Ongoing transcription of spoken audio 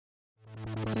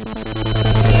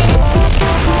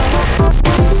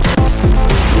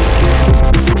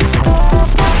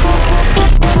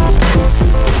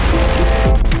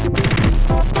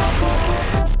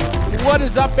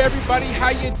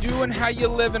doing? How you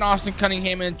living? Austin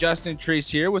Cunningham and Justin Treese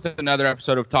here with another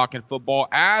episode of Talking Football.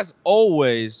 As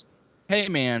always, hey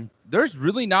man, there's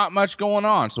really not much going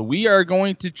on, so we are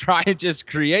going to try to just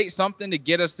create something to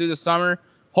get us through the summer.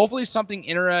 Hopefully something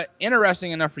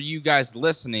interesting enough for you guys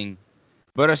listening.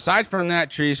 But aside from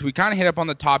that, Treese, we kind of hit up on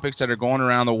the topics that are going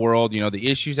around the world, the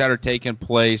issues that are taking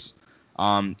place.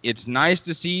 It's nice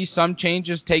to see some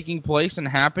changes taking place and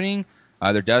happening.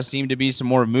 There does seem to be some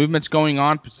more movements going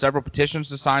on, several petitions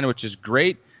to sign, which is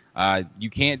great. You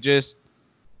can't just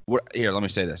here, let me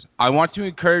say this. I want to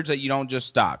encourage that you don't just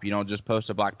stop. You don't just post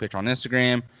a black picture on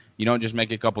Instagram. You don't just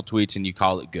make a couple tweets and you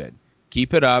call it good.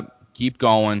 Keep it up. Keep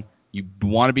going. You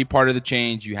want to be part of the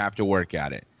change. You have to work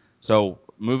at it. So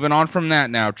moving on from that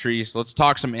now, Treese, let's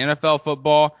talk some NFL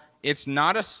football. It's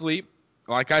not asleep.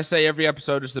 Like I say every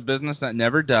episode, it's the business that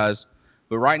never does.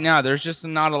 But right now, there's just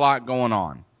not a lot going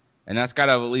on. And that's got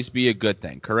to at least be a good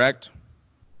thing, correct?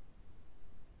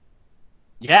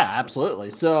 Yeah,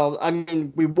 absolutely. So, I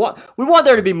mean, we want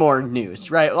there to be more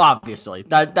news, right? Obviously,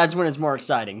 that's when it's more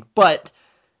exciting. But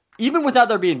even without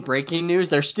there being breaking news,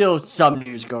 there's still some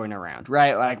news going around,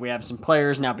 right? Like we have some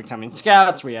players now becoming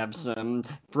scouts. We have some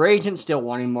free agents still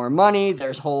wanting more money.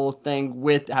 There's whole thing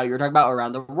with how you're talking about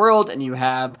around the world, and you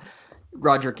have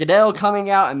Roger Goodell coming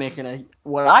out and making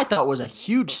what I thought was a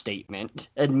huge statement,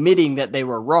 admitting that they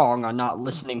were wrong on not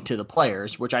listening to the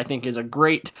players, which I think is a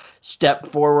great step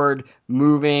forward,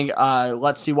 moving.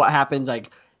 Let's see what happens. Like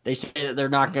they say that they're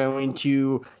not going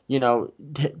to,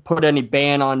 put any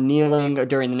ban on kneeling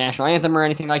during the national anthem or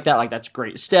anything like that. Like that's a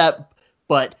great step.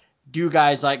 But do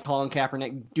guys like Colin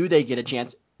Kaepernick, do they get a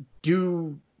chance?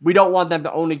 We don't want them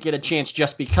to only get a chance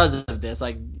just because of this,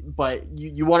 but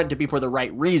you want it to be for the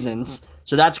right reasons.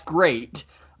 So that's great.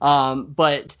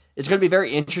 But it's going to be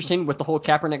very interesting with the whole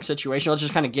Kaepernick situation. Let's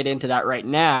just kind of get into that right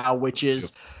now, which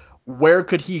is where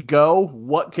could he go?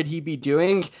 What could he be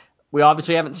doing? We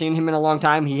obviously haven't seen him in a long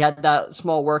time. He had that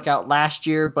small workout last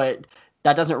year, but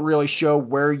that doesn't really show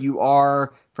where you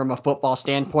are from a football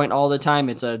standpoint all the time.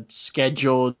 It's a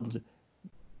scheduled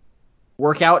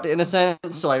workout in a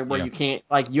sense, where you can't,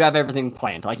 you have everything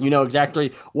planned. You know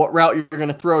exactly what route you're going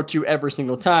to throw to every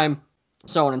single time,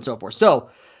 so on and so forth. So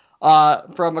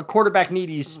from a quarterback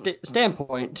needy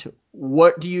standpoint,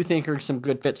 what do you think are some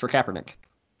good fits for Kaepernick?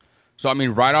 So, I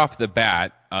mean, right off the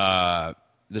bat,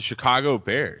 the Chicago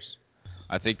Bears.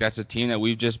 I think that's a team that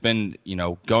we've just been,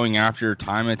 going after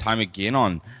time and time again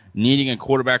on needing a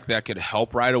quarterback that could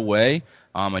help right away.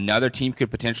 Another team could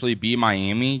potentially be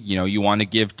Miami. You want to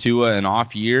give Tua an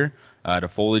off year to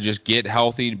fully just get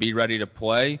healthy and be ready to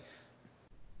play.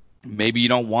 Maybe you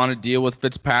don't want to deal with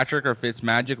Fitzpatrick or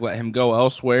Fitzmagic, let him go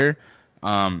elsewhere.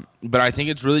 But I think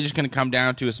it's really just going to come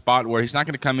down to a spot where he's not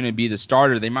going to come in and be the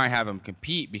starter. They might have him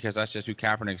compete because that's just who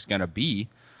Kaepernick's going to be.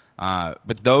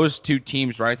 But those two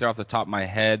teams right there off the top of my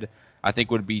head, I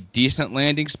think would be decent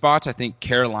landing spots. I think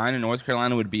North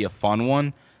Carolina would be a fun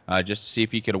one. Just to see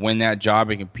if he could win that job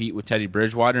and compete with Teddy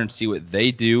Bridgewater and see what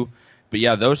they do. But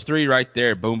yeah, those three right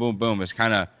there, boom, boom, boom, is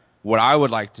kind of what I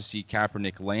would like to see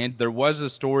Kaepernick land. There was a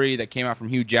story that came out from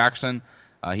Hugh Jackson.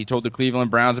 He told the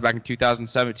Cleveland Browns back in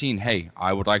 2017, hey,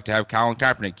 I would like to have Colin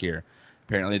Kaepernick here.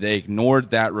 Apparently they ignored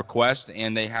that request,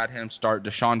 and they had him start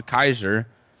DeShone Kizer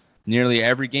nearly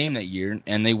every game that year,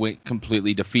 and they went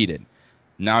completely defeated.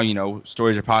 Now,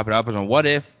 stories are popping up as on what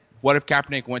if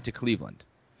Kaepernick went to Cleveland?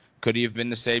 Could he have been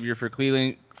the savior for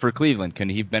Cleveland? Could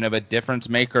he have been a difference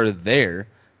maker there?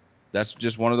 That's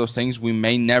just one of those things we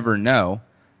may never know.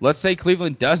 Let's say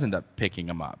Cleveland does end up picking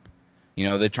him up.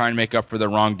 They try and make up for the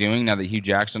wrongdoing now that Hugh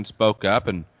Jackson spoke up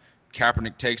and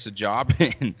Kaepernick takes a job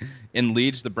and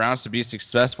leads the Browns to be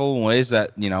successful in ways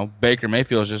that, Baker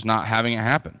Mayfield is just not having it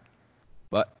happen.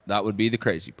 But that would be the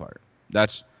crazy part.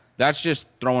 That's just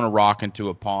throwing a rock into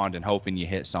a pond and hoping you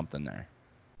hit something there.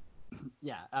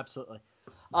 Yeah, absolutely.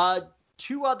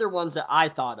 Two other ones that I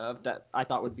thought of that I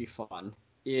thought would be fun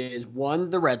is one,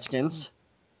 the Redskins.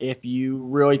 If you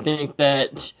really think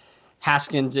that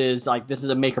Haskins is this is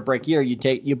a make or break year,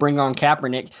 you bring on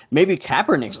Kaepernick. Maybe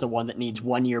Kaepernick's the one that needs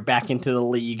 1 year back into the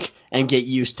league and get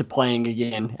used to playing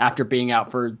again after being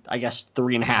out for, I guess,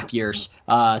 3.5 years,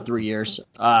 3 years.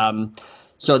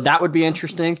 So that would be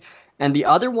interesting. And the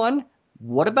other one,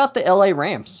 what about the LA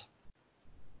Rams?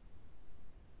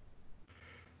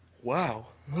 Wow.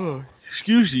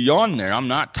 Excuse the yawn there. I'm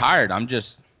not tired. I'm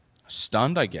just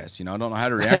stunned, I guess. I don't know how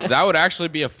to react. That would actually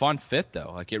be a fun fit,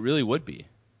 though. It really would be.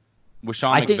 With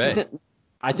Sean McVay.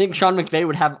 I think Sean McVay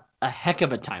would have a heck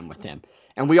of a time with him.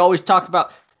 And we always talk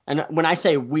about, and when I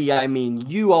say we, I mean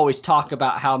you always talk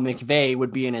about how McVay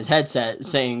would be in his headset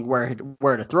saying where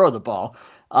to throw the ball.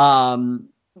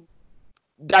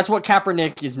 that's what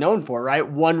Kaepernick is known for, right?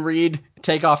 One read,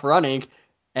 take off running.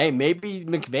 Hey, maybe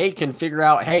McVay can figure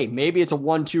out, hey, maybe it's a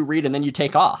 1-2 read and then you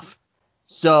take off.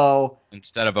 So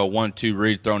instead of a 1-2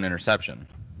 read thrown interception.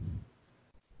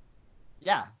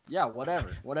 Yeah,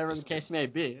 whatever the case may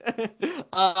be.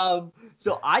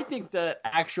 So I think that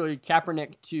actually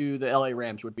Kaepernick to the LA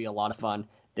Rams would be a lot of fun.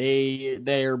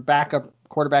 Their backup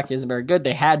quarterback isn't very good.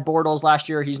 They had Bortles last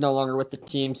year. He's no longer with the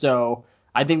team. So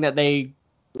I think that it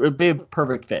would be a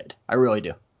perfect fit. I really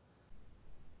do.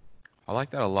 I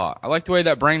like that a lot. I like the way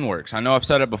that brain works. I know I've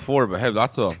said it before, but hey,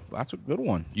 that's a good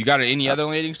one. You got any other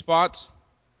landing spots?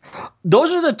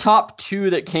 Those are the top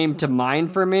two that came to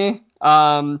mind for me.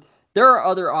 There are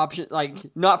other options, like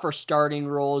not for starting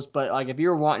roles, but like if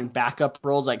you're wanting backup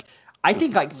roles, like I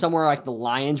think like somewhere like the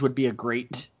Lions would be a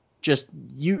great. Just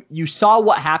you saw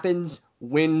what happens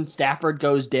when Stafford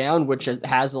goes down, which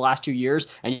has the last 2 years,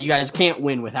 and you guys can't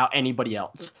win without anybody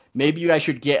else. Maybe you guys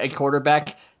should get a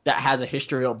quarterback that has a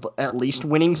history of at least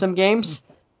winning some games.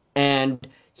 And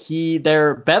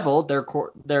Bevel,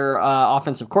 their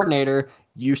offensive coordinator,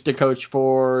 used to coach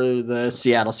for the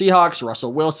Seattle Seahawks,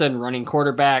 Russell Wilson, running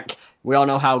quarterback. We all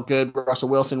know how good Russell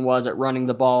Wilson was at running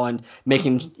the ball and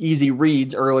making easy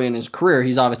reads early in his career.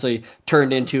 He's obviously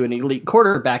turned into an elite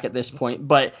quarterback at this point,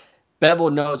 but Bevel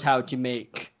knows how to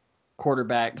make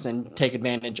quarterbacks and take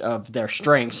advantage of their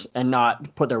strengths and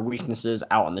not put their weaknesses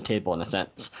out on the table in a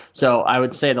sense. So I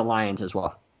would say the Lions as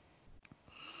well.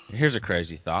 Here's a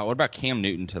crazy thought. What about Cam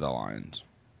Newton to the Lions?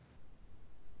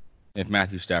 If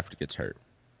Matthew Stafford gets hurt.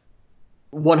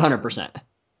 100%.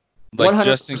 Like 100%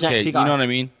 just in case, you know what I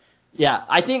mean? Yeah,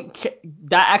 I think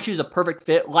that actually is a perfect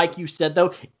fit. Like you said,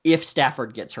 though, if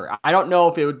Stafford gets hurt. I don't know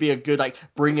if it would be a good, like,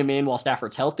 bring him in while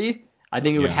Stafford's healthy. I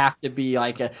think it would have to be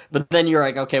like but then you're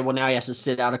like, okay, well, now he has to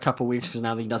sit out a couple weeks because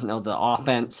now he doesn't know the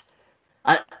offense.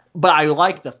 But I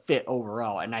like the fit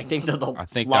overall, and I think that the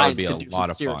Lions could do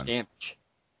some serious damage.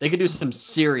 They could do some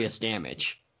serious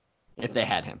damage if they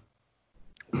had him.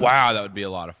 Wow, that would be a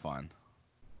lot of fun.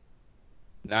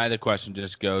 Now the question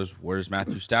just goes, where does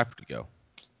Matthew Stafford go?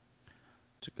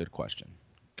 It's a good question.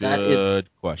 Good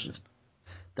question.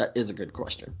 That is a good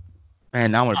question.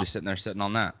 Man, now I'm going to be sitting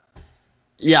on that.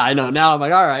 Yeah, I know. Now I'm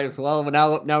like, all right, well,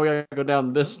 now we got to go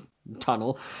down this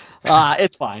tunnel.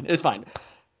 It's fine.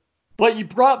 But you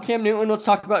brought up Cam Newton. Let's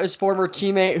talk about his former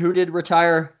teammate who did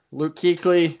retire, Luke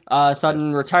Kuechly,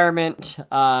 sudden retirement.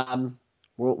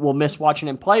 We'll miss watching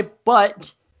him play,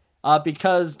 but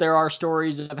because there are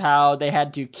stories of how they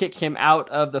had to kick him out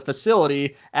of the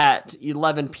facility at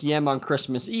 11 p.m. on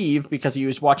Christmas Eve because he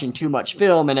was watching too much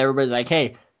film, and everybody's like,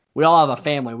 hey, we all have a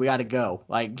family. We got to go.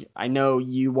 Like, I know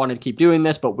you wanted to keep doing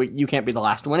this, but you can't be the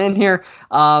last one in here.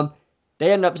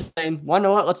 They ended up saying, well, you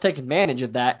know what? Let's take advantage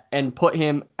of that and put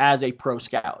him as a pro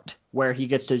scout where he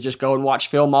gets to just go and watch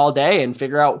film all day and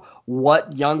figure out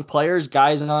what young players,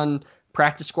 guys on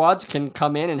practice squads can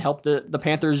come in and help the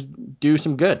Panthers do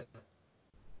some good.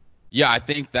 Yeah, I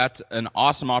think that's an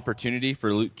awesome opportunity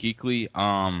for Luke Kuechly.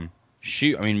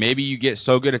 Maybe you get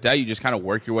so good at that, you just kind of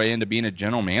work your way into being a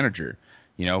general manager,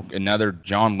 another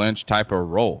John Lynch type of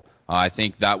role. I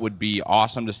think that would be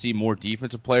awesome to see more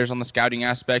defensive players on the scouting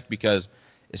aspect because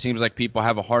it seems like people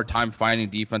have a hard time finding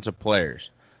defensive players.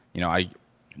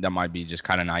 That might be just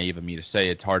kind of naive of me to say.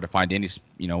 It's hard to find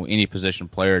any position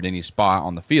player at any spot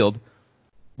on the field.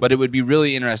 But it would be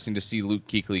really interesting to see Luke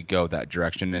Kuechly go that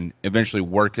direction and eventually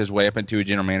work his way up into a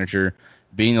general manager,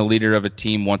 being a leader of a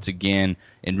team once again,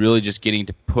 and really just getting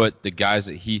to put the guys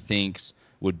that he thinks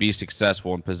would be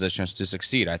successful in positions to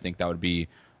succeed. I think that would be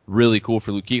really cool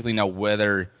for Luke Kuechly. Now,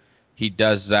 whether he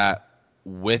does that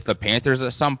with the Panthers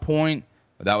at some point,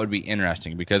 that would be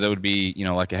interesting because it would be,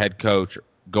 like a head coach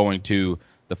going to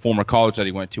the former college that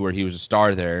he went to where he was a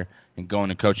star there and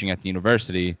going and coaching at the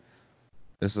university.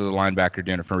 This is a linebacker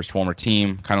doing it for his former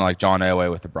team, kind of like John Elway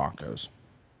with the Broncos.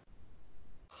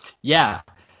 Yeah,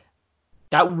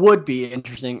 that would be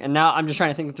interesting. And now I'm just trying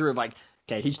to think through like,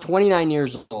 okay, he's 29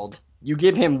 years old. You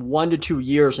give him 1 to 2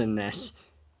 years in this,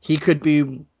 he could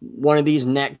be one of these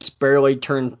next barely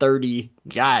turned 30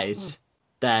 guys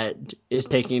that is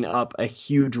taking up a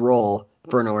huge role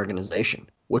for an organization,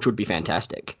 which would be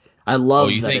fantastic. I love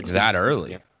that. You think that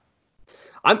early?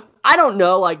 I don't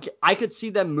know. Like, I could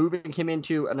see them moving him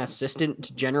into an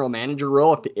assistant general manager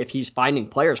role if he's finding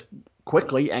players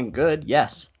quickly and good.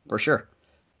 Yes, for sure.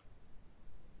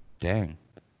 Dang.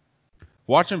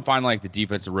 Watch him find like the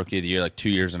defensive rookie of the year like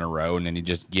 2 years in a row, and then he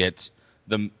just gets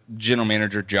the general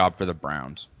manager job for the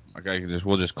Browns. Okay,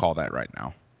 we'll just call that right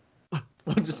now.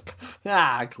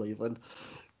 Cleveland.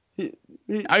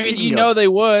 They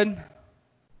would.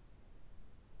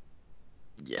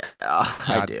 Yeah,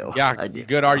 I do. Yeah, I do.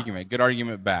 good argument. Good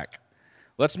argument back.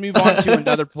 Let's move on to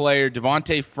another player.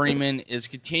 Devontae Freeman is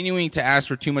continuing to ask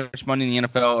for too much money in the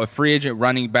NFL. A free agent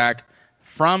running back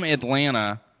from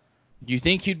Atlanta. Do you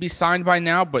think he'd be signed by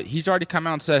now? But he's already come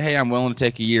out and said, hey, I'm willing to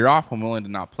take a year off. I'm willing to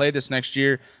not play this next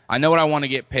year. I know what I want to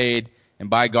get paid, and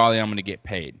by golly, I'm going to get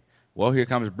paid. Well, here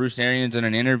comes Bruce Arians in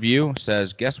an interview,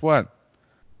 says, guess what?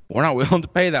 We're not willing to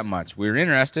pay that much. We're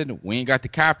interested. We ain't got the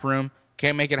cap room.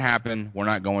 Can't make it happen. We're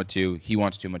not going to. He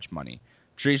wants too much money.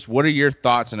 Treese, what are your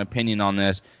thoughts and opinion on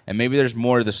this? And maybe there's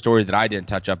more to the story that I didn't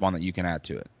touch up on that you can add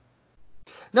to it.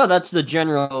 No, that's the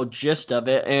general gist of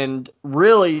it. And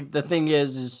really, the thing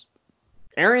is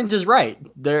Arians is right.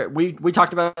 We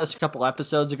talked about this a couple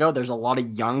episodes ago. There's a lot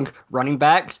of young running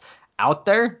backs out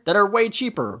there that are way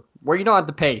cheaper, where you don't have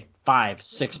to pay $5,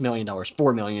 $6 million,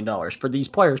 $4 million for these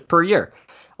players per year.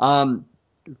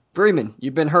 Freeman,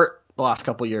 you've been hurt the last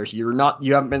couple years. You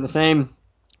haven't been the same.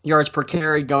 Yards per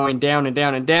carry going down and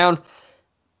down and down.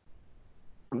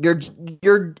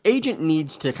 Your agent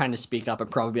needs to kind of speak up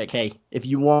and probably be like, hey, if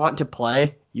you want to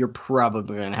play, you're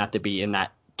probably going to have to be in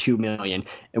that $2 million,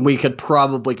 and we could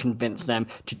probably convince them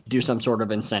to do some sort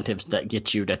of incentives that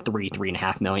get you to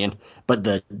 $3.5 million, but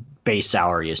the base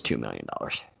salary is $2 million.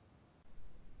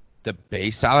 The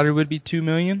base salary would be $2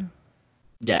 million?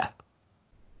 Yeah.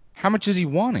 How much is he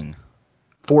wanting?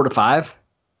 4 to 5.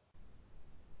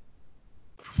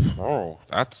 Oh,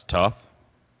 that's tough.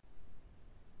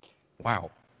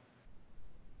 Wow.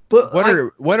 But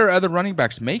what are other running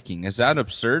backs making? Is that an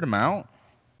absurd amount?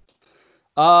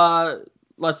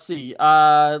 Let's see.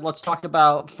 Let's talk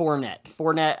about Fournette.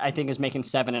 Fournette, I think, is making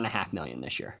 $7.5 million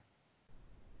this year.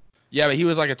 Yeah, but he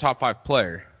was like a top 5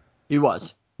 player. He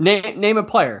was. Name a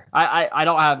player. I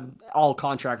don't have all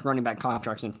running back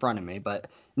contracts in front of me, but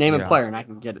name a player and I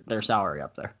can get their salary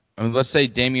up there. I mean, let's say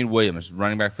Damian Williams,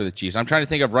 running back for the Chiefs. I'm trying to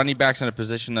think of running backs in a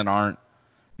position that aren't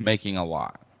making a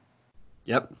lot.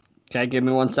 Yep. Okay, give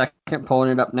me 1 second.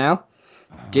 Pulling it up now.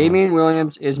 Damian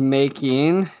Williams is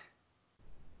making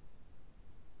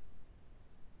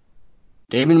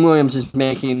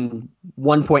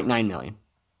 $1.9 million.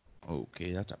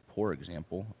 Okay, that's a poor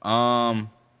example.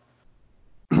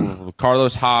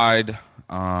 Carlos Hyde,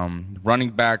 running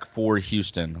back for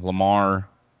Houston, Lamar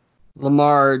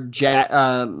Miller.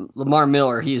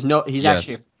 He's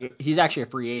actually a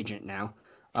free agent now.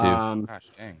 Gosh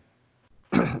dang.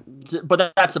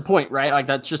 But that's the point, right? Like,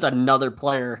 that's just another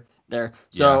player there.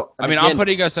 So yeah. I mean, I'm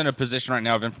putting us in a position right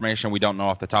now of information we don't know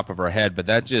off the top of our head, but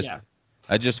that just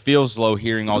feels low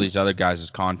hearing all these other guys'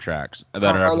 contracts that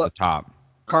are up at the top.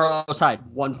 Carlos Hyde,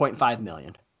 $1.5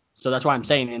 million. So that's why I'm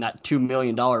saying in that $2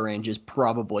 million range is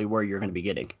probably where you're going to be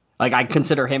getting. Like, I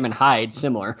consider him and Hyde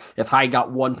similar. If Hyde got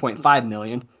 $1.5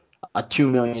 million, a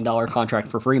 $2 million contract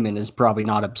for Freeman is probably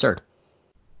not absurd.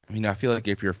 I mean, I feel like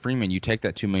if you're Freeman, you take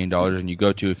that $2 million and you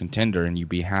go to a contender and you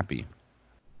be happy.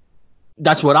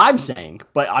 That's what I'm saying,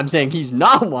 but I'm saying he's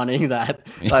not wanting that.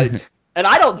 Like, and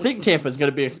I don't think Tampa's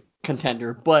going to be a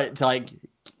contender, but like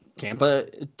Tampa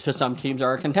to some teams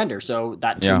are a contender. So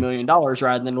that $2 million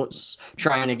rather than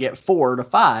trying to get 4 to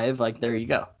 5, like, there you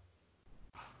go.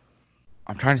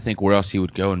 I'm trying to think where else he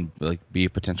would go and like be a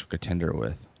potential contender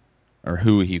with, or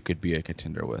who he could be a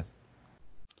contender with.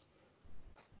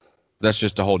 That's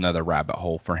just a whole nother rabbit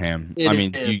hole for him.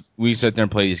 We sit there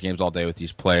and play these games all day with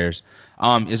these players.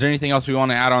 Is there anything else we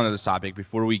want to add on to this topic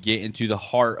before we get into the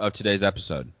heart of today's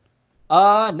episode?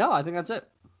 No, I think that's it.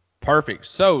 Perfect.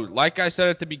 So, like I said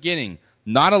at the beginning,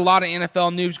 not a lot of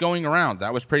NFL news going around.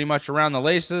 That was pretty much around the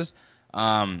laces.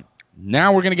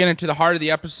 Now we're going to get into the heart of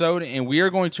the episode, and we are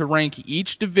going to rank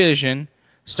each division,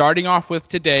 starting off with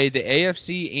today, the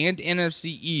AFC and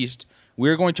NFC East.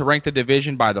 We're going to rank the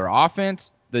division by their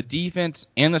offense, the defense,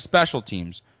 and the special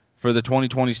teams for the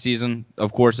 2020 season.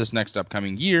 Of course, this next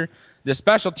upcoming year, the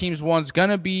special teams one's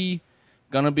gonna be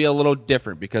a little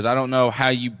different because I don't know how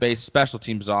you base special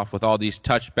teams off with all these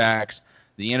touchbacks,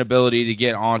 the inability to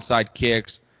get onside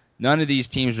kicks. None of these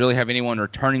teams really have anyone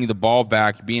returning the ball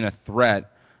back, being a threat.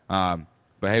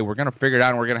 But hey, we're gonna figure it out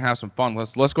and we're gonna have some fun.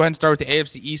 Let's go ahead and start with the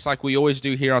AFC East like we always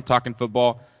do here on Talking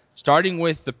Football. Starting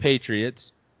with the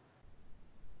Patriots.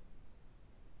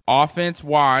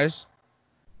 Offense-wise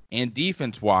and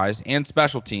defense-wise and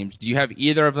special teams, do you have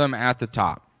either of them at the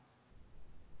top?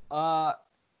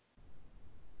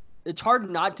 It's hard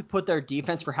not to put their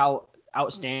defense for how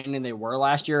outstanding they were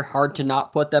last year. Hard to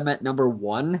not put them at number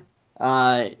 1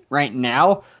 right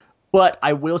now. But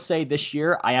I will say this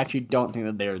year, I actually don't think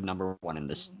that they're number 1 in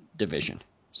this division.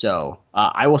 So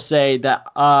I will say that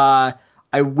I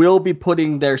will be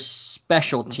putting their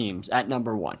special teams at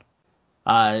number 1.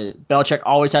 Belichick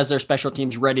always has their special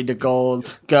teams ready to go.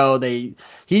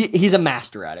 He's a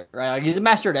master at it, right? Like, he's a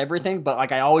master at everything, but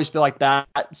like I always feel like that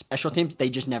special teams, they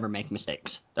just never make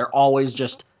mistakes. They're always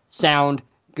just sound,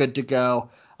 good to go.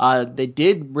 They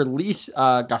did release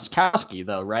Gostkowski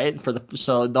though, right?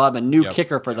 So they'll have a new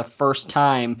kicker for the first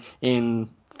time in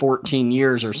 14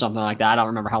 years or something like that. I don't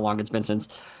remember how long it's been since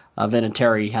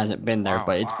Vinatieri hasn't been there,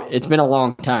 but it's been a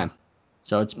long time.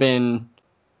 So it's been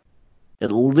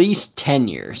at least 10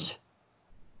 years.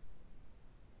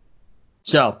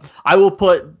 So I will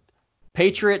put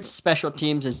Patriots special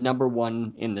teams as number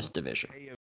one in this division.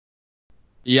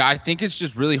 Yeah, I think it's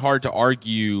just really hard to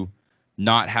argue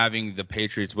not having the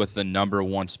Patriots with the number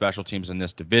one special teams in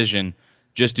this division,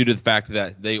 just due to the fact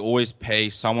that they always pay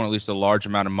someone at least a large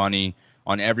amount of money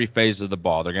on every phase of the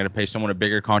ball. They're going to pay someone a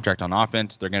bigger contract on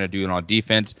offense. They're going to do it on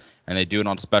defense, and they do it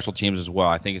on special teams as well.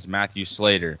 I think it's Matthew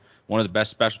Slater, one of the best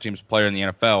special teams player in the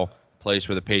NFL, plays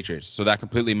for the Patriots. So that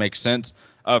completely makes sense.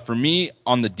 For me,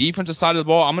 on the defensive side of the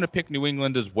ball, I'm going to pick New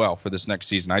England as well for this next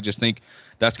season. I just think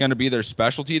that's going to be their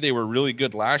specialty. They were really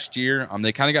good last year.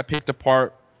 They kind of got picked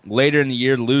apart later in the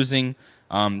year, losing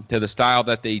to the style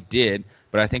that they did.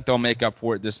 But I think they'll make up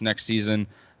for it this next season.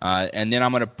 And then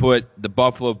I'm going to put the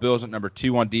Buffalo Bills at number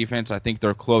 2 on defense. I think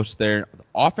they're close there. The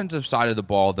offensive side of the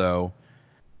ball, though,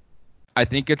 I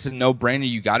think it's a no-brainer.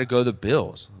 You got to go the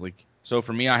Bills. So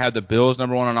for me, I have the Bills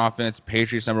number 1 on offense,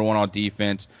 Patriots number 1 on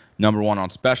defense, number 1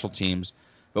 on special teams.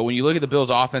 But when you look at the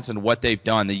Bills' offense and what they've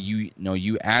done,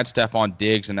 you add Stephon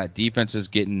Diggs and that defense is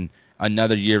getting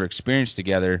another year of experience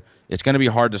together, it's going to be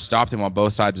hard to stop them on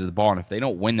both sides of the ball. And if they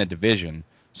don't win the division,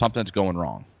 something's going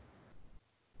wrong.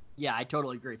 Yeah, I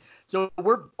totally agree. So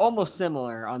we're almost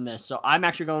similar on this. So I'm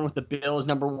actually going with the Bills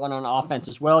number 1 on offense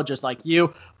as well, just like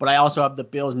you. But I also have the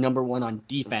Bills number 1 on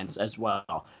defense as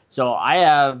well. So I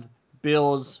have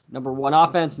Bills number 1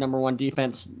 offense, number 1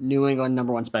 defense, New England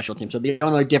number 1 special team. So the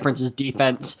only difference is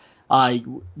defense.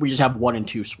 We just have 1 and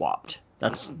 2 swapped.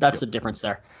 That's the difference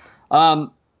there.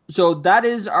 So that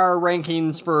is our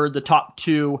rankings for the top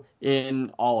 2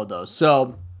 in all of those.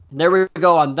 So there we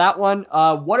go on that one.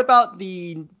 What about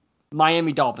the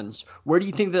Miami Dolphins? Where do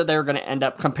you think that they're going to end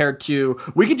up compared to?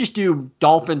 We could just do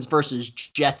Dolphins versus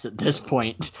Jets at this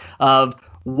point. Of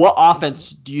what offense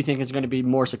do you think is going to be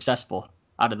more successful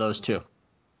out of those two?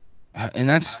 And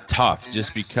that's tough,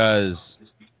 just because,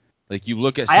 you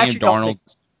look at Sam Darnold.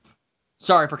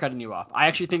 Sorry for cutting you off. I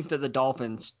actually think that the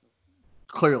Dolphins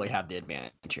clearly have the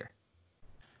advantage here.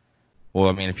 Well,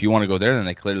 I mean, if you want to go there, then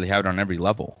they clearly have it on every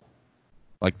level.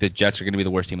 The Jets are going to be the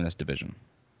worst team in this division.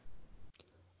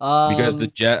 Because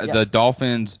the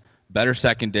Dolphins, better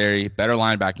secondary, better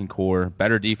linebacking core,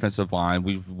 better defensive line.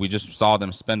 We just saw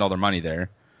them spend all their money there.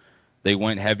 They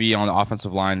went heavy on the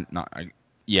offensive line.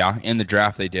 In the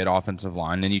draft they did offensive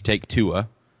line. Then you take Tua.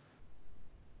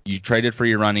 You traded for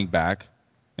your running back,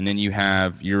 and then you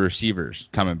have your receivers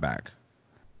coming back.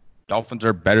 Dolphins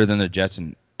are better than the Jets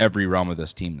in every realm of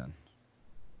this team then.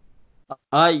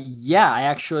 Yeah, I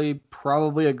actually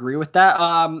probably agree with that.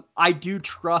 I do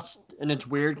trust, and it's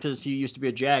weird because he used to be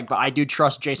a Jag, but I do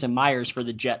trust Jason Myers for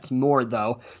the Jets more,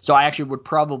 though. So I actually would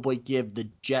probably give the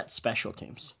Jets special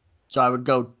teams. So I would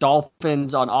go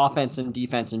Dolphins on offense and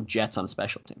defense and Jets on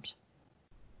special teams.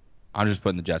 I'm just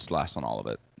putting the Jets last on all of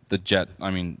it. The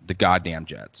goddamn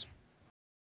Jets.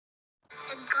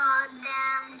 The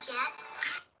goddamn Jets.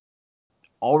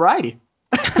 Alrighty.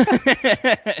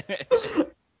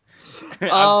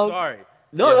 I'm sorry.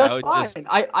 No, that's fine.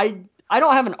 I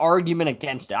don't have an argument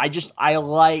against it. I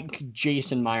like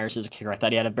Jason Myers as a kicker. I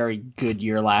thought he had a very good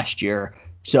year last year.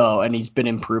 So, and he's been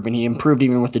improving. He improved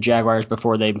even with the Jaguars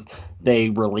before they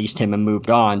released him and moved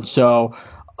on. So,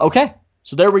 okay.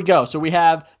 So there we go. So we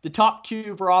have the top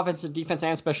 2 for offense and defense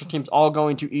and special teams all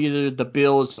going to either the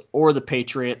Bills or the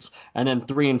Patriots. And then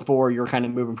 3 and 4, you're kind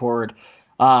of moving forward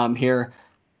here.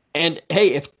 And,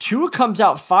 hey, if Tua comes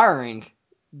out firing,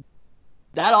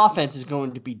 that offense is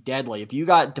going to be deadly. If you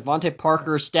got Devontae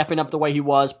Parker stepping up the way he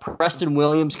was, Preston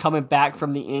Williams coming back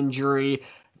from the injury,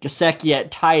 Gesicki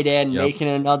at tight end making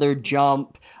another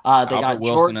jump. They got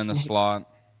Wilson in the slot.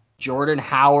 Jordan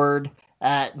Howard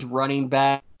at running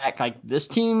back. This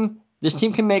team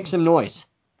can make some noise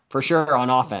for sure on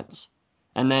offense.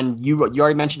 And then you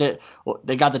already mentioned it.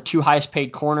 They got the 2 highest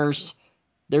paid corners.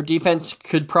 Their defense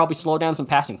could probably slow down some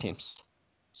passing teams.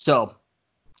 So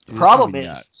the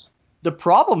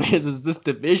problem is this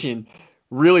division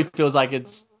really feels like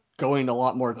it's going a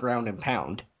lot more ground and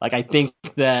pound. I think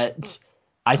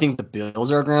the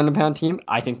Bills are a ground and pound team.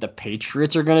 I think the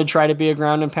Patriots are going to try to be a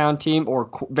ground and pound team or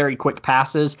very quick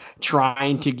passes,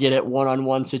 trying to get at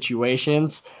one-on-one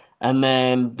situations. And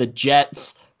then the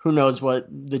Jets, who knows what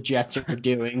the Jets are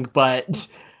doing, but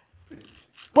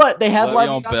they have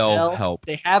Le'Veon Le'Veon Bell Bell. help.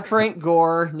 They have Frank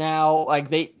Gore now. Like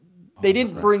they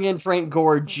didn't bring in Frank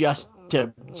Gore just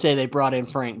to say they brought in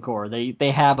Frank Gore.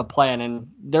 They have a plan,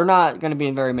 and they're not going to be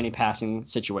in very many passing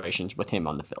situations with him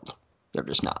on the field. They're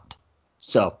just not.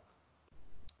 So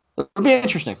it'll be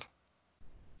interesting.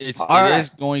 It is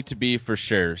going to be for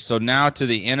sure. So now to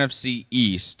the NFC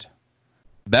East.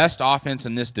 Best offense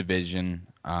in this division,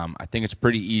 I think it's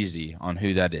pretty easy on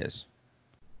who that is.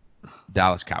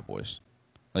 Dallas Cowboys.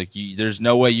 There's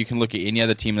no way you can look at any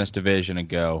other team in this division and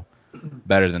go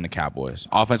better than the Cowboys.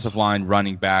 Offensive line,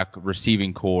 running back,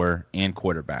 receiving core, and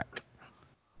quarterback.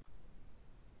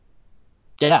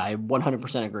 Yeah, I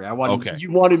 100% agree. Okay.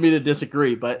 You wanted me to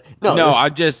disagree, but no. No,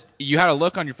 you had a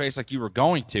look on your face like you were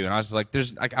going to, and I was like,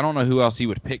 I don't know who else he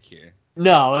would pick here.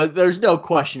 No, there's no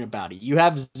question about it. You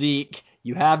have Zeke,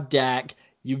 you have Dak,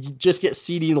 you just get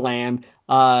CeeDee Lamb.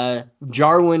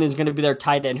 Jarwin is going to be their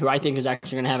tight end, who I think is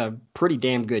actually going to have a pretty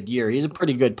damn good year. He's a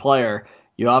pretty good player.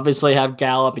 You obviously have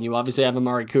Gallup, and you obviously have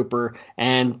Amari Cooper,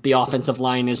 and the offensive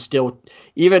line is still,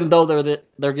 even though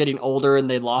they're getting older and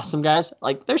they lost some guys,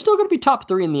 they're still going to be top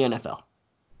 3 in the NFL.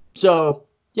 So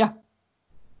yeah,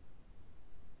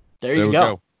 there you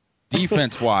go.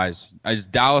 Defense-wise,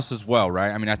 Dallas as well,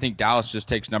 right? I mean, I think Dallas just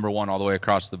takes number 1 all the way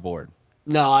across the board.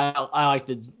 No, I like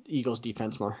the Eagles'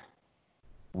 defense more.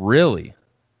 Really?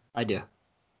 I do.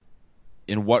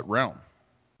 In what realm?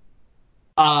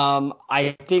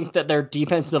 I think that their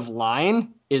defensive line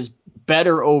is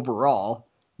better overall.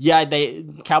 Yeah,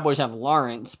 Cowboys have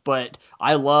Lawrence, but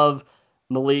I love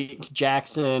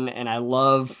Jackson, and I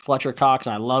love Fletcher Cox,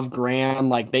 and I love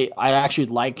Graham. I actually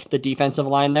like the defensive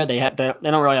line there. They don't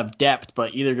really have depth,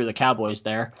 but either do the Cowboys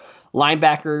there.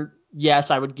 Linebacker,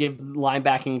 yes, I would give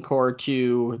linebacking core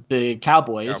to the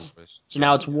Cowboys. So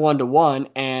now it's 1-1,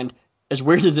 and as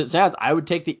weird as it sounds, I would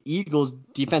take the Eagles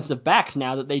defensive backs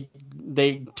now that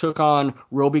they took on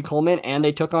Roby Coleman and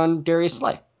they took on Darius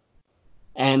Slay.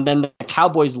 And then the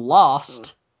Cowboys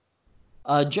lost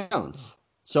Jones.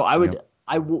 So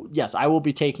I will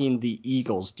be taking the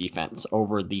Eagles defense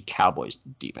over the Cowboys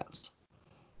defense.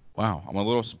 Wow, I'm a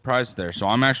little surprised there. So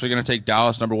I'm actually going to take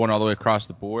Dallas number 1 all the way across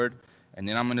the board, and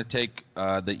then I'm going to take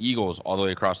the Eagles all the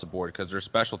way across the board because they're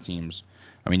special teams.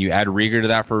 I mean, you add Rieger to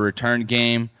that for a return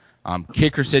game.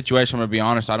 Kicker situation, I'm going to be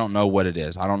honest, I don't know what it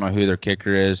is. I don't know who their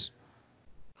kicker is.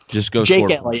 Just go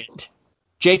Jake Elliott.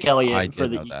 Jake Elliott for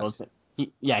the Eagles.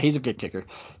 He's a good kicker.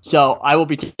 So I will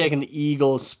be taking the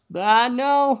Eagles.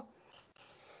 No.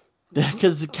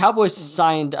 Because the Cowboys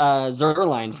signed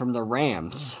Zerline from the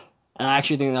Rams. And I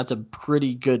actually think that's a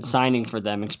pretty good signing for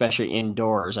them, especially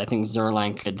indoors. I think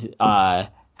Zerline could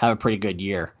have a pretty good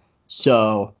year.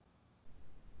 So,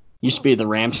 used to be the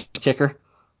Rams kicker.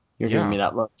 You're giving me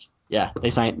that look. Yeah,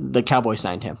 the Cowboys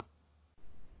signed him.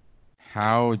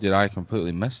 How did I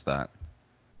completely miss that?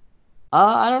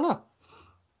 I don't know.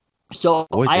 So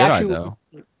Boy,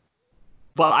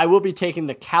 but I will be taking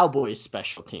the Cowboys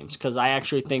special teams because I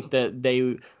actually think that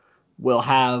they will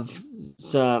have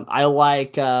some. I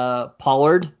like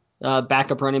Pollard,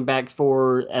 backup running back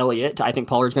for Elliott. I think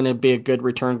Pollard's going to be a good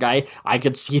return guy. I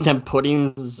could see them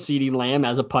putting CeeDee Lamb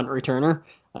as a punt returner.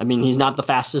 I mean, he's not the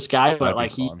fastest guy,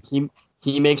 but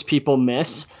he makes people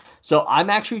miss. So I'm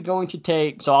actually going to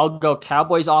take – so I'll go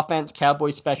Cowboys offense,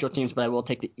 Cowboys special teams, but I will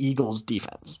take the Eagles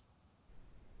defense.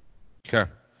 Okay.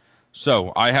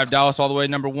 So I have Dallas all the way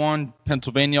number 1,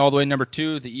 Pennsylvania all the way number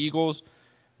 2, the Eagles.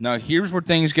 Now here's where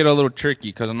things get a little tricky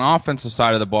because on the offensive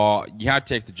side of the ball, you have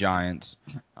to take the Giants.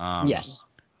 Yes.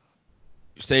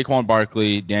 Saquon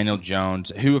Barkley, Daniel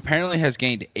Jones, who apparently has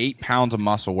gained 8 pounds of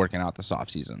muscle working out this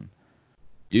offseason.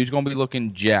 Dude's going to be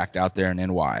looking jacked out there in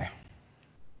NY.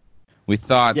 We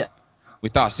thought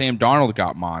Sam Darnold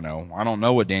got mono. I don't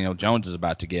know what Daniel Jones is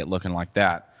about to get looking like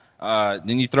that.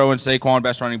 Then you throw in Saquon,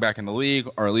 best running back in the league,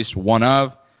 or at least one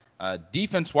of.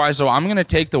 Defense-wise, though, I'm going to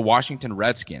take the Washington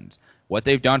Redskins. What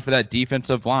they've done for that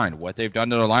defensive line, what they've done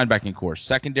to their linebacking core.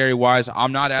 Secondary-wise,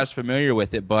 I'm not as familiar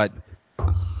with it, but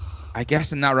I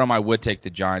guess in that realm I would take the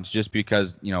Giants just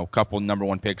because, a couple number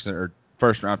 1 picks or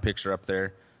first-round picks are up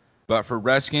there. But for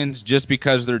Redskins, just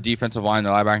because their defensive line,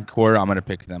 their linebacking core, I'm going to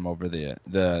pick them over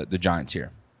the Giants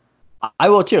here. I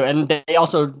will too, and they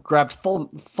also grabbed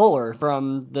Fuller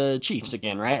from the Chiefs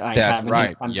again, right? That's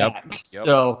right. Yep.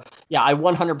 So yeah, I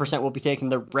 100% will be taking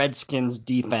the Redskins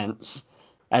defense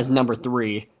as number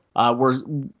 3.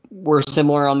 We're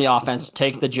similar on the offense.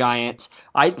 Take the Giants.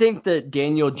 I think that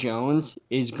Daniel Jones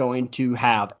is going to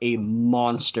have a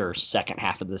monster second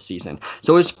half of the season.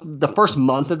 So the first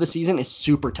month of the season is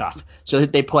super tough. So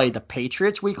they play the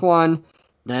Patriots week 1,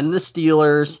 then the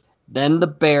Steelers, then the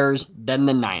Bears, then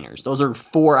the Niners. Those are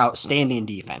 4 outstanding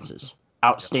defenses.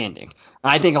 Outstanding.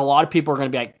 And I think a lot of people are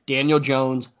going to be like, Daniel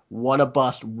Jones, what a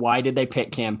bust. Why did they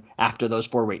pick him after those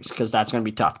 4 weeks? Because that's going to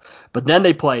be tough. But then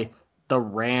they play the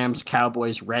Rams,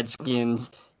 Cowboys,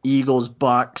 Redskins, Eagles,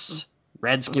 Bucks,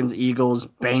 Redskins, Eagles,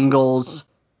 Bengals,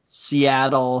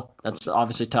 Seattle. That's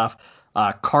obviously tough.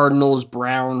 Cardinals,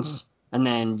 Browns. And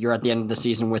then you're at the end of the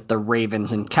season with the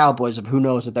Ravens and Cowboys. Of who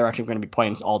knows if they're actually going to be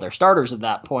playing all their starters at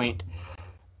that point.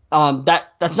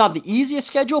 That's not the easiest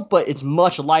schedule, but it's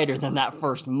much lighter than that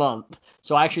first month.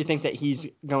 So I actually think that he's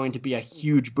going to be a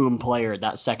huge boom player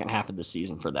that second half of the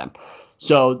season for them.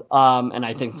 So, and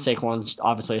I think Saquon's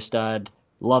obviously a stud.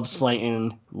 Love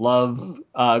Slayton. Love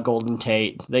Golden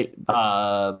Tate.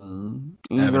 Ingram's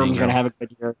going to have a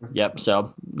good year. Yep.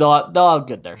 So they'll have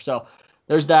good there. So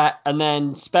there's that. And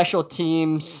then special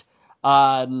teams.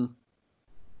 I'll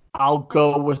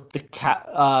go with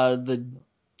the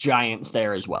Giants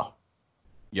there as well.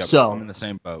 Yep, so, I'm in the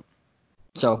same boat.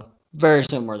 So, very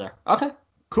similar there. Okay,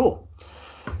 cool.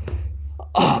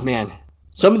 Oh, man.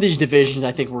 Some of these divisions,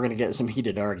 I think we're going to get some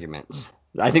heated arguments.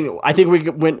 I think we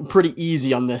went pretty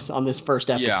easy on this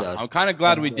first episode. Yeah, I'm kind of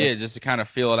glad we did, just to kind of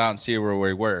feel it out and see where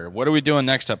we were. What are we doing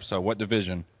next episode? What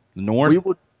division? The North?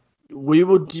 We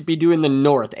would be doing the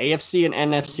North, AFC and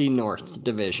NFC North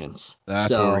divisions. That's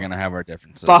where we're going to have our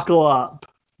differences. Buckle up.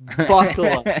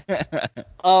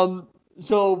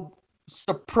 So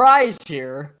surprise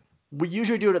here. We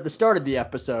usually do it at the start of the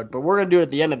episode, but we're gonna do it at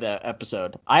the end of the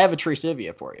episode. I have a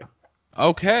Tricivia for you.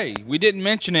 Okay, we didn't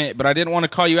mention it, but I didn't want to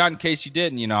call you out in case you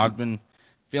didn't. You know, I've been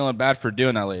feeling bad for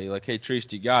doing that lately. Like, hey,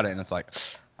 Treese, you got it, and it's like,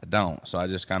 I don't. So I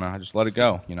just let it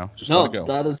go. You know, let it go.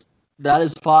 That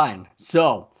is fine.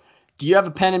 So, do you have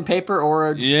a pen and paper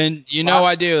or? You know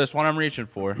I do. That's what I'm reaching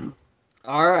for.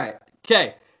 All right.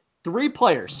 Okay. 3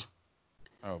 players.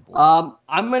 Oh, boy.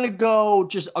 I'm going to go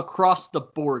just across the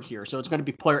board here. So it's going to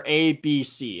be player A, B,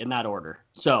 C in that order.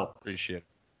 So, appreciate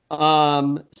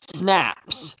it.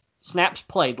 Snaps. Snaps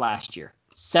played last year.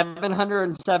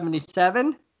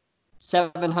 777,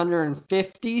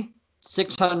 750,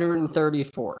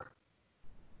 634.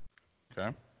 Okay.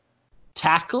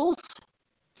 Tackles,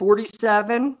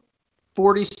 47,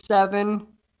 47,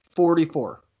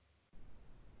 44.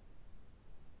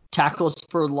 Tackles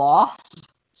for loss,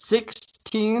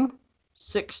 16,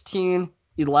 16,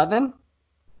 11.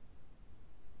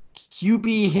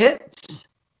 QB hits,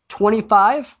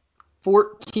 25,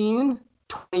 14,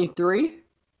 23.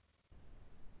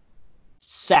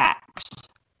 Sacks,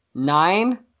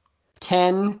 9,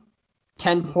 10,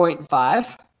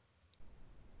 10.5.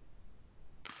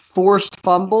 Forced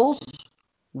fumbles,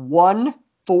 1,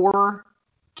 4,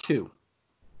 2.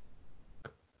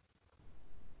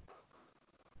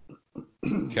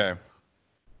 Okay.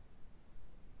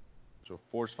 So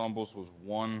forced fumbles was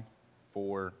 1,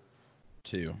 4,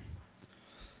 2.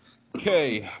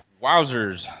 Okay,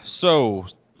 wowzers. So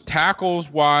tackles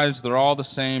wise, they're all the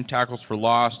same. Tackles for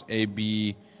lost, A,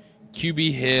 B.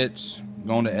 QB hits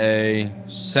going to A.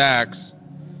 Sacks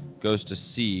goes to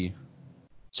C.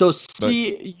 So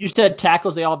C, you said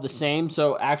tackles, they all have the same.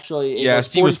 So actually, yeah,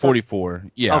 C was 44.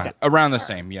 Yeah, okay. Around the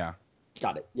same. Yeah.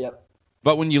 Got it. Yep.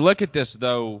 But when you look at this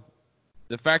though,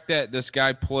 the fact that this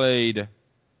guy played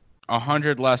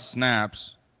 100 less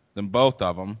snaps than both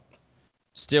of them,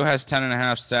 still has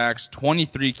 10.5 sacks,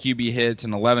 23 QB hits,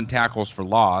 and 11 tackles for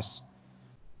loss,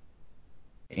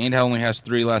 and only has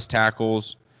 3 less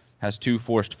tackles, has 2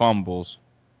 forced fumbles.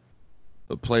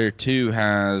 But player 2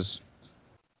 has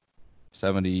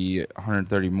 70,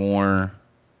 130 more,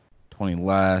 20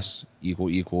 less,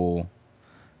 equal.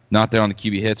 Not there on the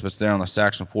QB hits, but it's there on the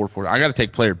sacks and 4. I got to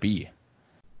take player B.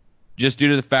 Just due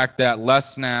to the fact that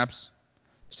less snaps,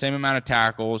 same amount of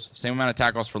tackles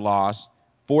for loss,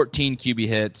 14 QB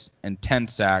hits, and 10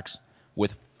 sacks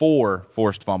with 4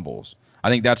 forced fumbles. I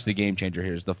think that's the game changer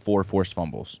here is the 4 forced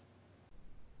fumbles.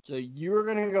 So you're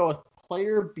going to go with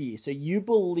player B. So you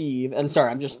believe, and sorry,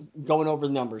 I'm just going over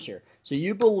the numbers here. So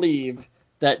you believe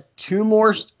that 2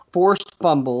 more forced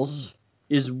fumbles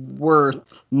is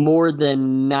worth more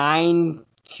than 9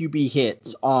 QB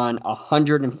hits on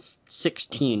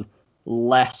 116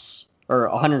 less or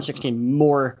 116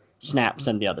 more snaps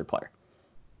than the other player.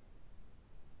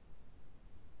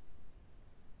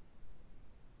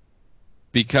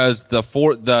 Because the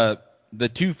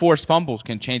 2 forced fumbles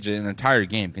can change an entire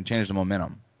game, can change the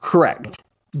momentum. Correct.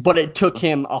 But it took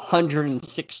him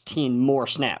 116 more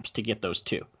snaps to get those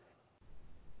 2.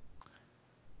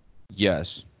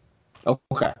 Yes.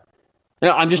 Okay.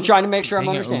 No, I'm just trying to make sure I'm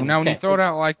understanding. Now, when you throw it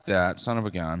out like that, son of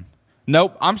a gun.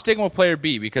 Nope, I'm sticking with player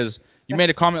B because You made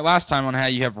a comment last time on how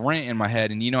you have rent in my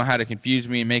head, and you know how to confuse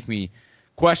me and make me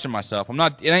question myself.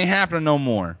 It ain't happening no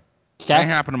more. It ain't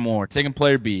happening more. Taking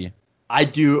player B. I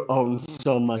do own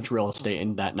so much real estate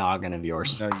in that noggin of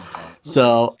yours. No, you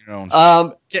don't.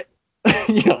 So,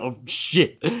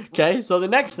 shit. Okay, so the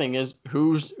next thing is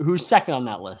who's second on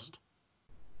that list?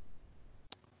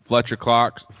 Fletcher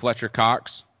Cox.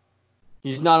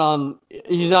 He's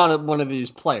not one of these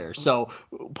players. So,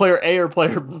 player A or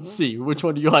player C, which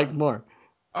one do you like more?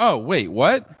 Oh, wait,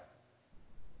 what?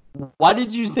 Why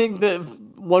did you think that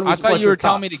one was I thought Fletcher you were Cox?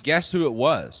 telling me to guess who it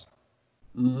was.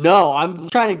 No, I'm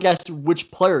trying to guess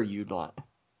which player you'd want.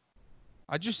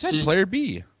 I just said player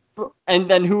B. And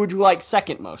then who would you like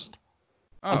second most?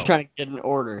 Oh. I'm trying to get an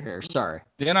order here. Sorry.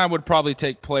 Then I would probably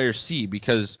take player C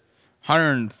because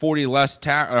 140 less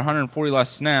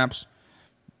snaps,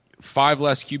 5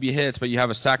 less QB hits, but you have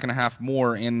a sack and a half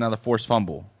more and another forced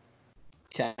fumble.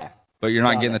 Okay. But you're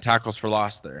not getting the tackles for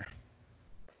loss there.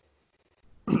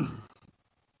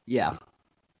 Yeah.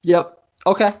 Yep.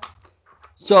 Okay.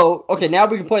 So, now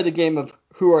we can play the game of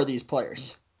who are these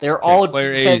players. They're all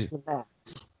defensive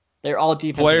ends. They're all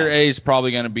defensive Player ends. A is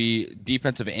probably going to be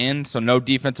defensive end, so no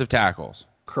defensive tackles.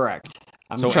 Correct.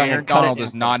 So Aaron Donald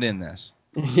is not in this.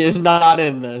 He is not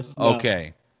in this. No.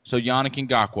 Okay. So Yannick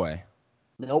Ngakoue.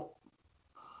 Nope.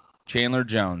 Chandler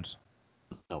Jones.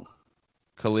 No.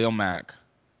 Khalil Mack.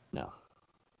 No.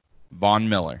 Von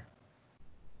Miller.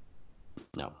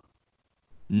 No.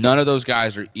 None of those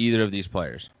guys are either of these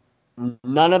players.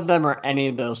 None of them are any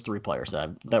of those three players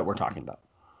that we're talking about.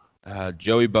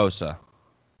 Joey Bosa.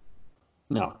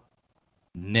 No.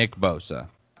 Nick Bosa.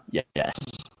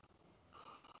 Yes.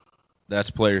 That's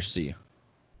player C.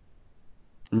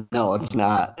 No, it's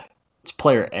not. It's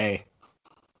player A.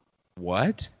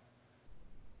 What?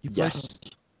 Yes.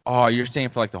 Oh, you're staying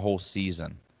for like the whole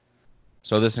season.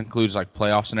 So this includes like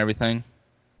playoffs and everything?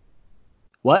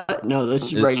 What? No,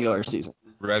 this is regular season.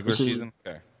 Regular season?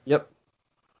 Okay. Yep.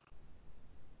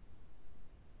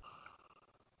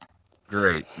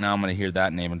 Great. Now I'm going to hear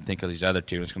that name and think of these other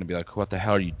two. It's going to be like, what the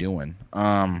hell are you doing?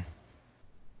 Okay.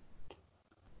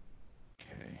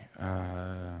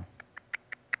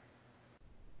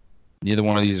 Neither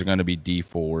one of these are going to be D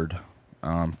forward.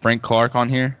 Frank Clark on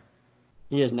here?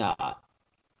 He is not.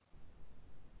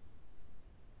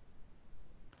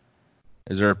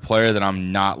 Is there a player that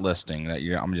I'm not listing that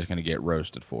I'm just going to get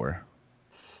roasted for?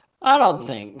 I don't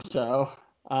think so.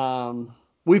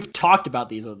 We've talked about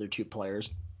these other two players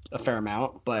a fair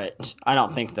amount, but I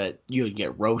don't think that you would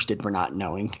get roasted for not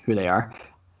knowing who they are.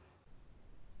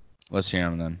 Let's hear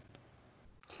him then.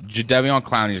 Jadeveon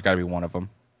Clowney's got to be one of them.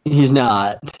 He's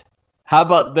not. How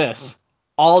about this?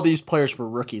 All these players were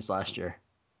rookies last year.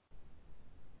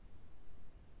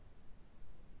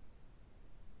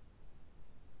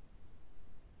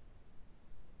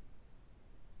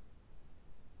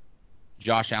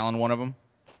 Josh Allen, one of them?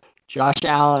 Josh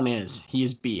Allen is.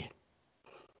 He's B.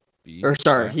 B? Or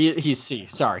sorry, Okay. he's C.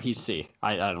 Sorry, he's C.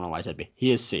 I don't know why I said B.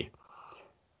 He is C.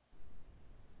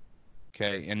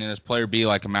 Okay, and then is player B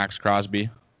like a Max Crosby?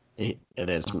 It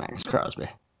is Max Crosby.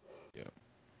 Yeah.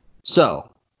 So,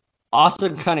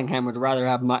 Austin Cunningham would rather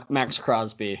have Max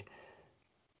Crosby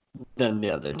than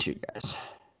the other two guys.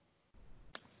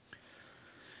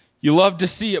 You love to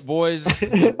see it, boys.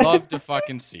 You love to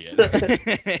fucking see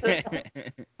it.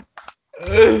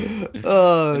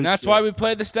 And that's why we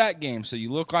play the stat game, so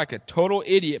you look like a total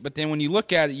idiot, but then when you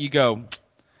look at it, you go,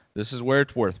 this is where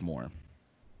it's worth more.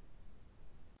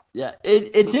 Yeah,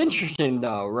 it's interesting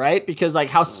though, right? Because like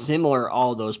how similar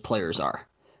all those players are.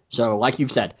 So like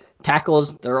you've said,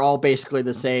 tackles, they're all basically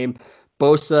the same.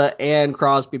 Bosa and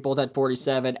Crosby both had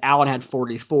 47. Allen had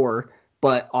 44.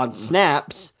 But on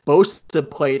snaps, Bosa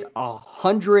played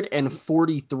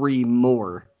 143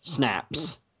 more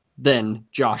snaps than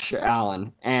Josh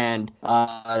Allen. And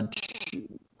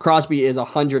Crosby is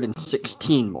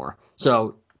 116 more.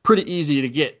 So pretty easy to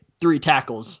get 3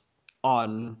 tackles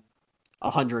on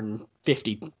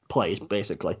 150 plays,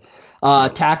 basically.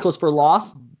 Tackles for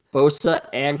loss, Bosa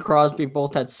and Crosby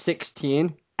both had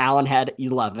 16. Allen had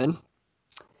 11.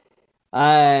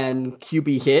 And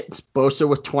QB hits, Bosa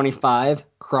with 25,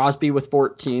 Crosby with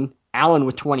 14, Allen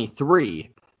with 23.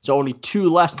 So only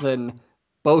 2 less than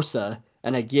Bosa,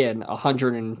 and again,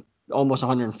 almost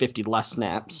 150 less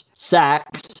snaps.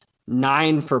 Sacks,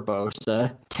 9 for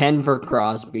Bosa, 10 for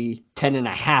Crosby,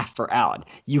 10.5 for Allen.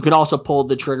 You could also pull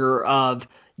the trigger of,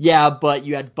 yeah, but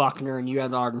you had Buckner and you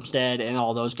had Armstead and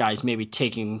all those guys maybe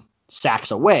taking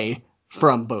sacks away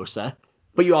from Bosa.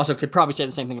 But you also could probably say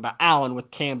the same thing about Allen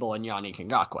with Campbell and Yannick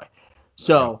Ngakoue.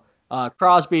 So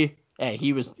Crosby, hey,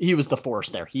 he was the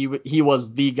force there. He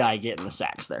was the guy getting the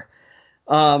sacks there.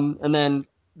 And then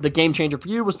the game changer for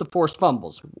you was the forced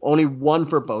fumbles. Only 1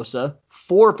 for Bosa,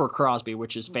 4 for Crosby,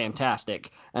 which is fantastic,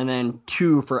 and then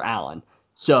 2 for Allen.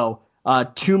 So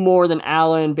 2 more than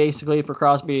Allen, basically, for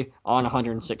Crosby on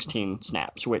 116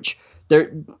 snaps, which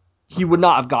he would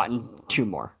not have gotten 2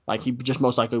 more. Like, he just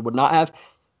most likely would not have.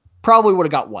 Probably would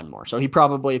have got 1 more. So he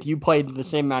probably, if you played the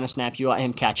same amount of snaps, you let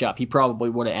him catch up, he probably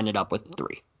would have ended up with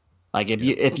 3. Like,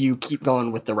 if you keep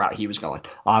going with the route he was going.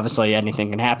 Obviously,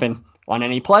 anything can happen on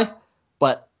any play,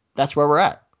 but that's where we're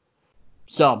at.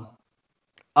 So,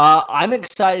 I'm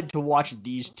excited to watch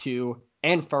these two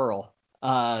and Furl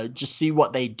just see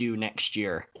what they do next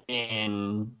year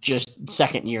in just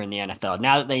second year in the NFL.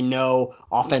 Now that they know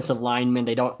offensive linemen,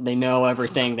 they know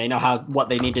everything. They know what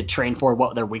they need to train for,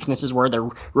 what their weaknesses were their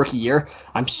rookie year.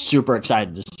 I'm super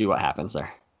excited to see what happens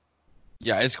there.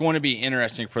 Yeah, it's going to be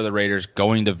interesting for the Raiders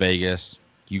going to Vegas.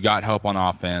 You got help on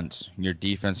offense. Your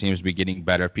defense seems to be getting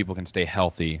better. If people can stay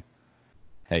healthy.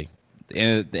 Hey,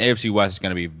 the AFC West is going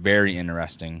to be very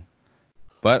interesting.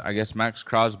 But I guess Max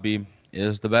Crosby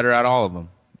is the better at all of them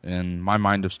in my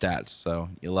mind of stats. So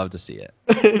you love to see it.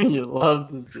 You love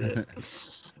to see it.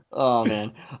 Oh,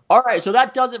 man. All right, so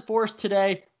that does it for us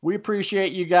today. We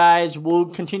appreciate you guys. We'll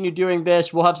continue doing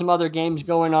this. We'll have some other games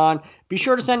going on. Be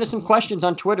sure to send us some questions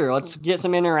on Twitter. Let's get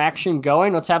some interaction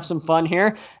going. Let's have some fun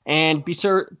here. And be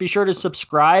sure to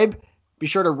subscribe. Be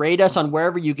sure to rate us on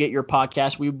wherever you get your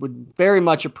podcast. We would very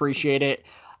much appreciate it.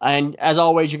 And as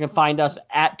always, you can find us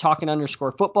at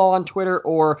Talking_Football on Twitter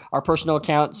or our personal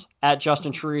accounts at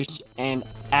Justin Shreese and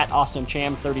at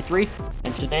AustinCham33.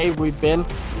 And today we've been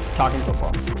Talking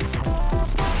Football.